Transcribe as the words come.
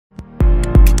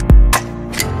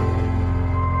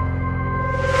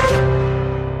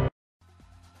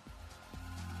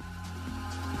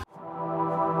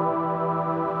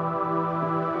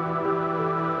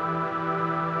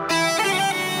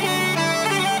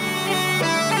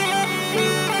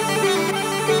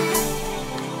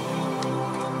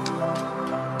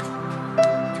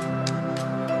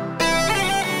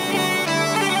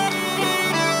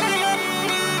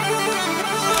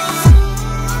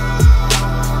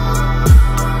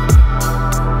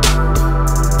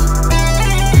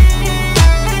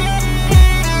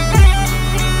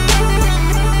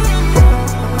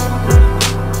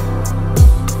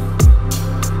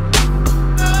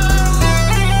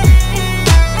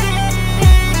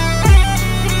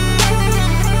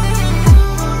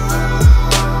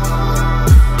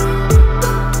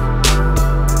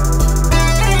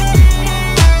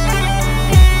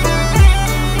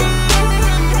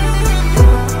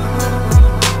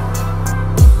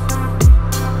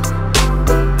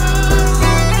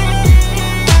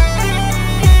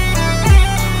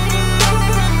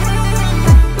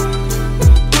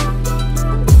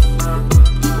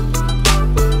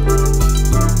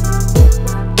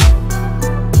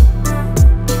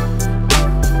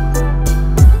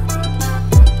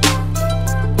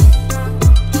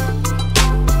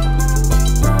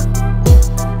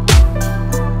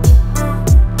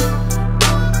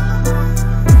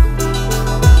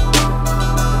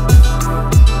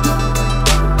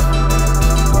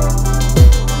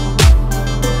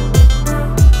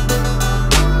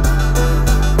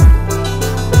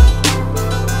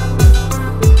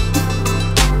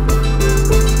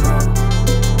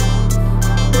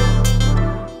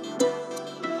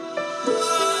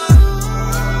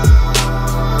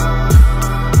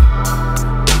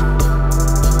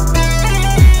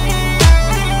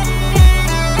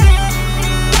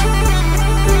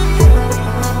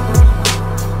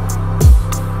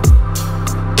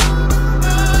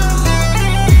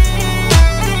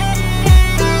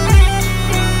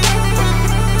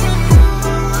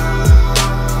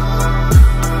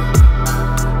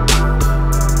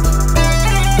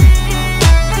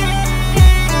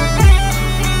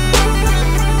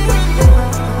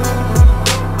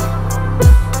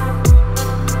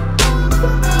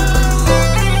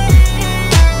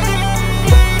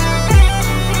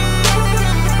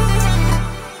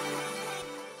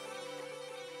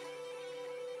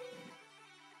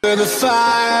with the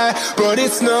fire, but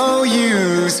it's no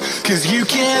use, 'cause you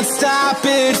can't stop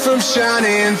it from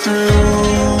shining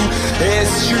through.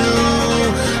 It's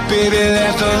true, baby,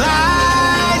 let the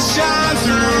light shine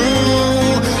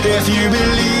through. If you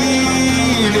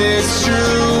believe it's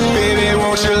true, baby,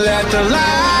 won't you let the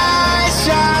light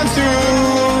shine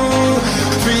through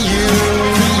for you,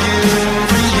 for you,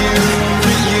 for you,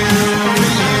 for you,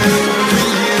 for you, for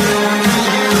you, for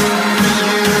you,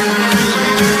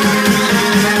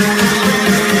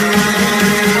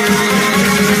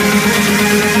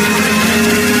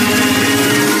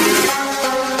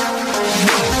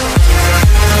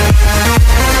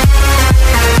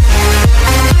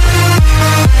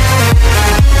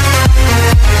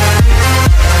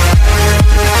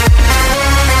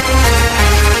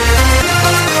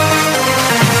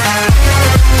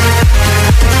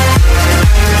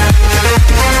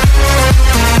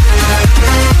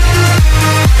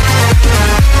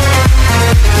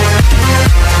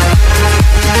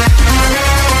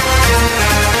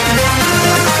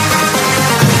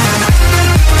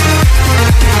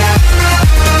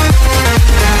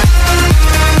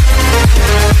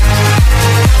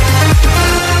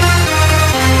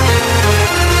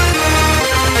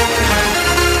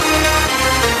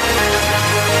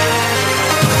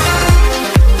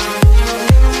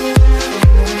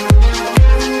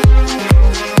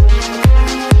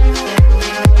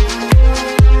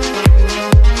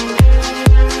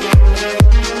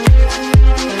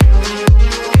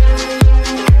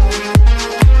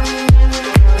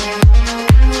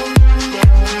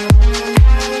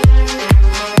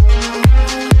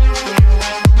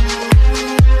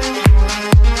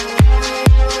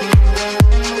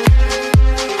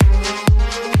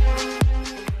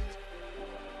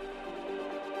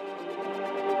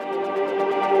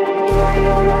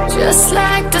 just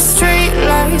like the street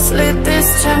lights lit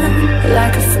this town,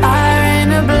 like a fire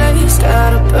in a blaze,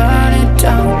 gotta burn it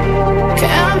down.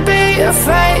 Can't be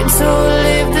afraid to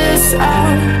leave this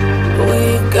out. We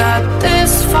got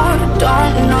this far,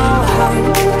 don't know how.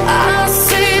 I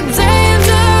see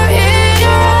danger in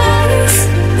your eyes.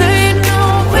 They know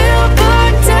we'll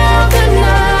burn down the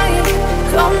night.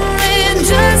 Coming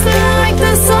just like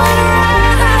the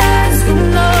sunrise. You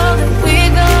know that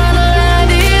we're gonna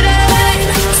light it up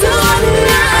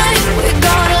tonight. We're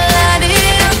gonna light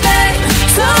it up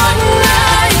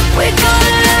tonight. We're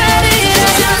gonna light it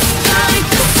up just like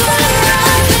the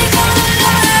sunrise. We're gonna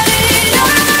light it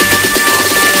up now.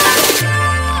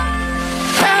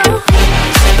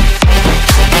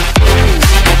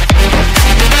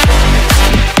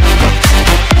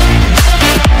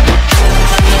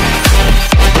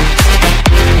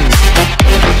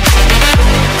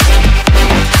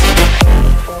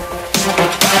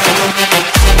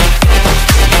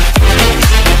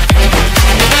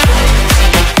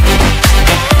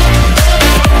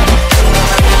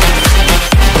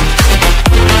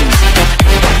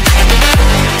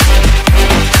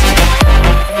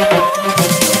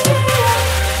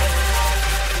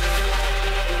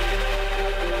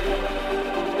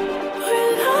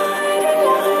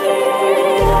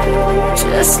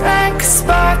 Just like a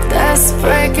spark that's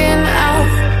breaking out.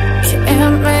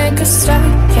 Can't make a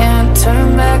stop, can't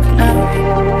turn back now.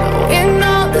 We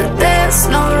know that there's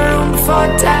no room for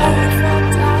doubt.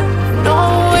 No,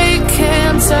 we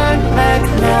can't turn back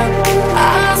now.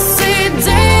 I see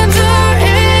danger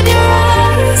in your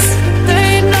eyes.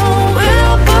 They know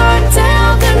we'll burn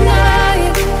down the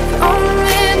night.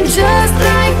 Coming just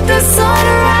like the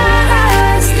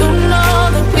sunrise. You know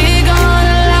that we're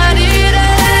gonna light it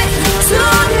up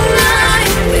tonight.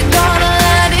 We're gonna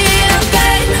light it up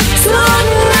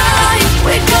tonight.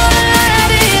 We're gonna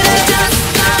light it up just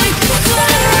like the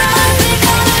sunrise. We're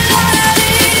gonna light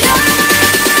it up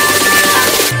now.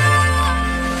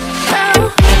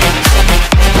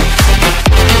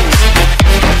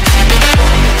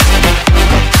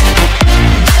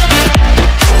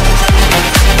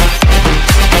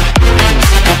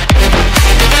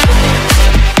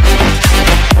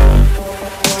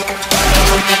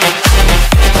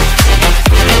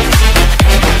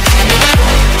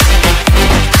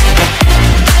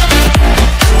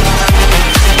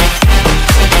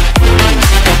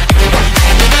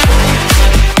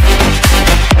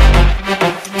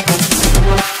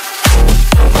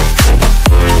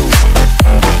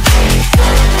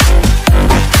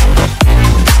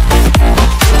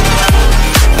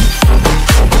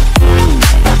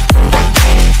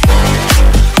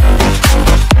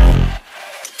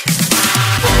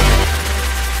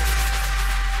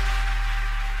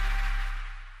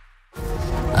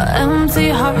 Empty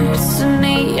hearts and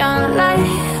neon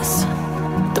lights,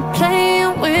 they're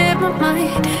playing with my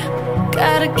mind.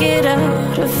 gotta get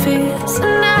out of here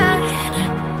tonight.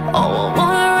 Oh, I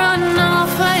wanna run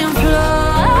off and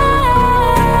fly,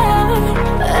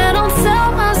 and I'll tell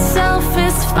myself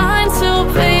it's fine to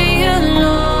be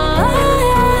alone,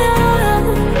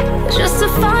 just to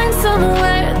find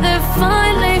somewhere that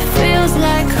finally feels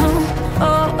like home.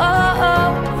 Oh, oh, oh.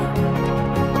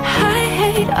 I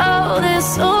hate all this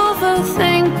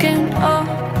overthinking. Oh,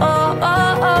 oh,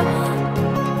 oh, oh.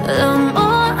 The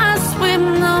more I swim,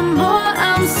 the more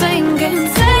I'm sinking.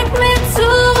 Take me to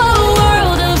a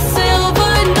world of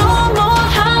silver, no more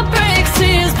heartbreaks,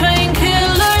 tears,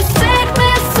 painkillers. Take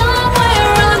me somewhere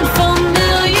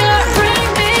unfamiliar, bring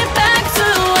me back to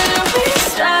where we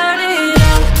started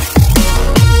out.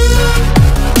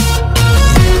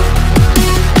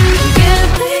 Get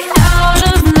me out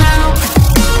of now,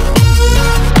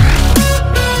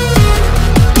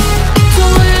 to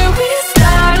where we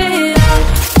started out.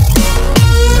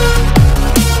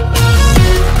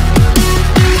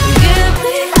 Get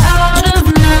me out of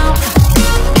now,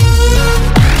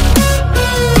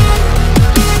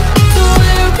 to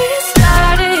where we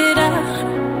started out.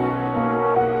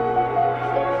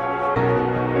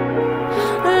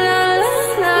 La la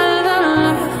la la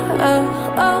la, oh,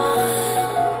 oh.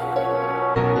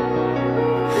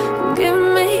 Get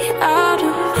me out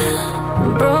of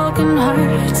broken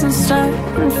hearts and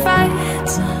starting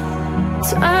fights,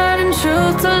 turning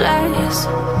truth to lies.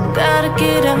 Gotta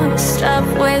get up, stop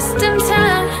wasting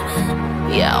time.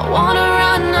 Yeah, I wanna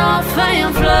run off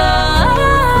and fly,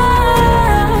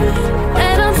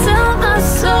 and I'll tell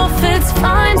myself it's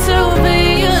fine to be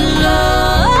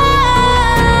alone,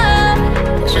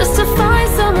 just to find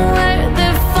somewhere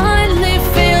that finally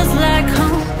feels like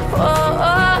home. Oh,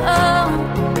 oh, oh.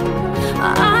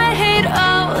 I hate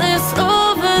all this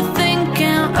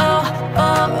overthinking. Oh,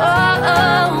 oh, oh,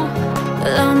 oh.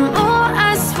 The more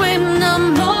I swim, the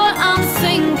more I'm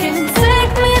sinking.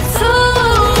 Take me to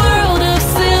a world of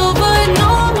silver,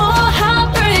 no more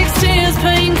heartbreaks, tears,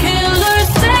 painkillers.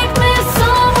 Take me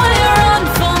somewhere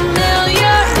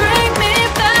unfamiliar, bring me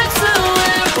back to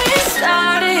where we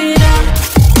started out.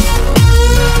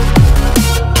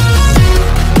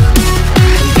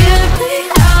 Get me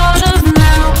out of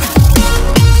now,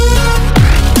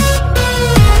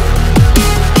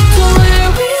 to where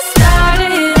we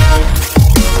started out.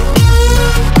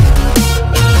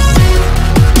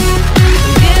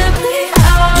 Get me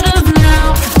out of now,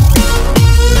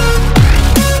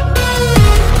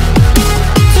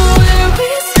 to where we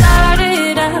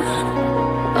started out.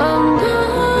 Oh no,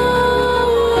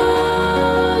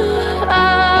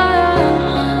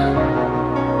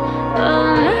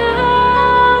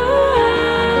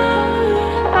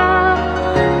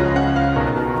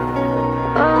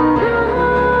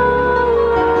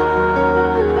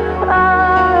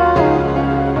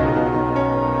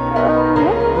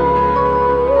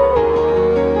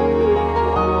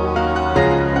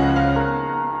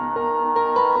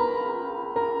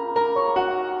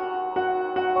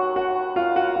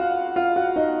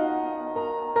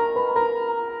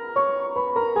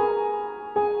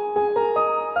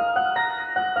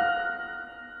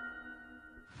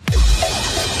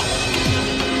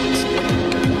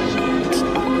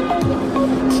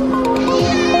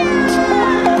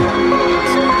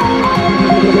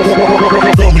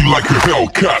 Feel me like a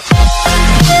Hellcat.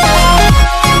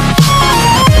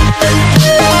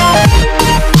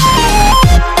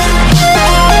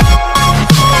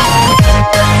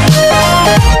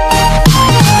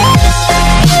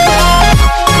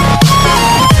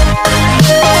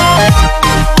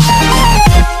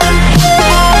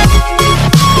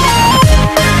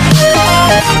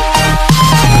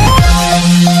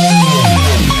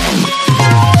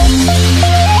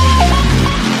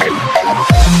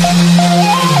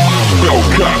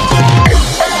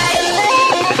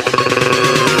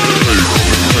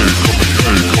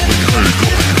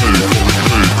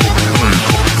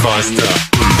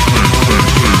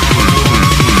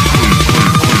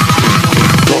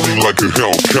 Like a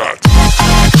Hellcat.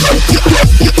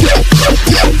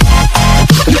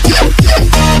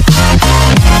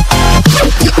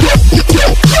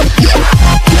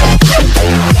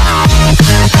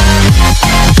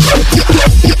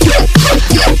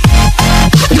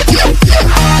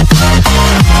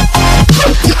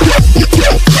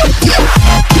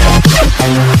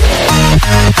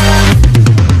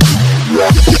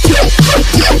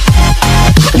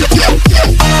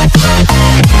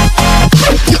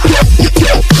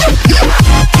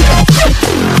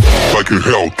 Like a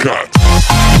Hellcat.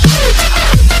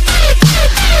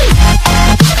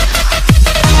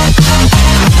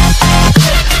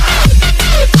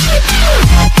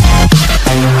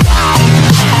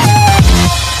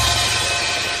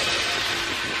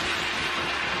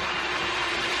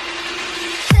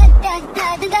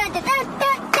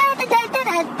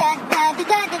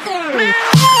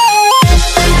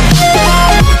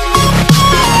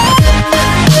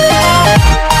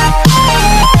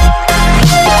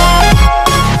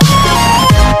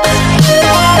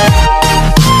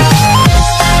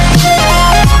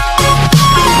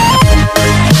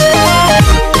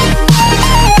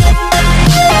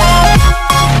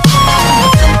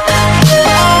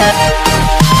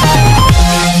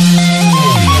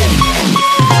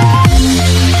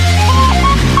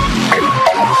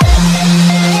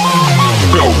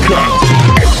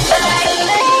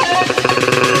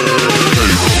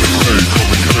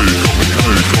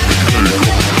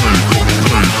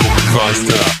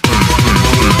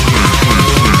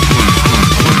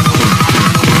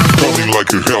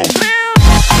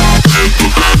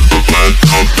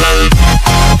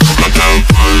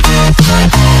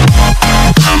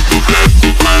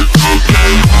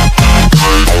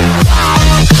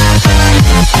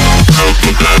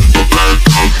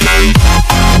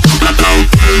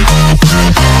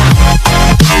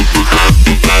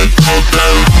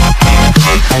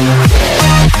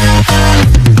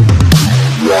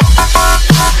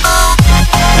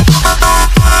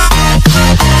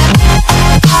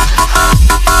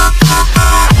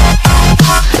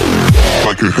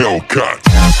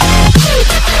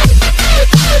 Hellcat.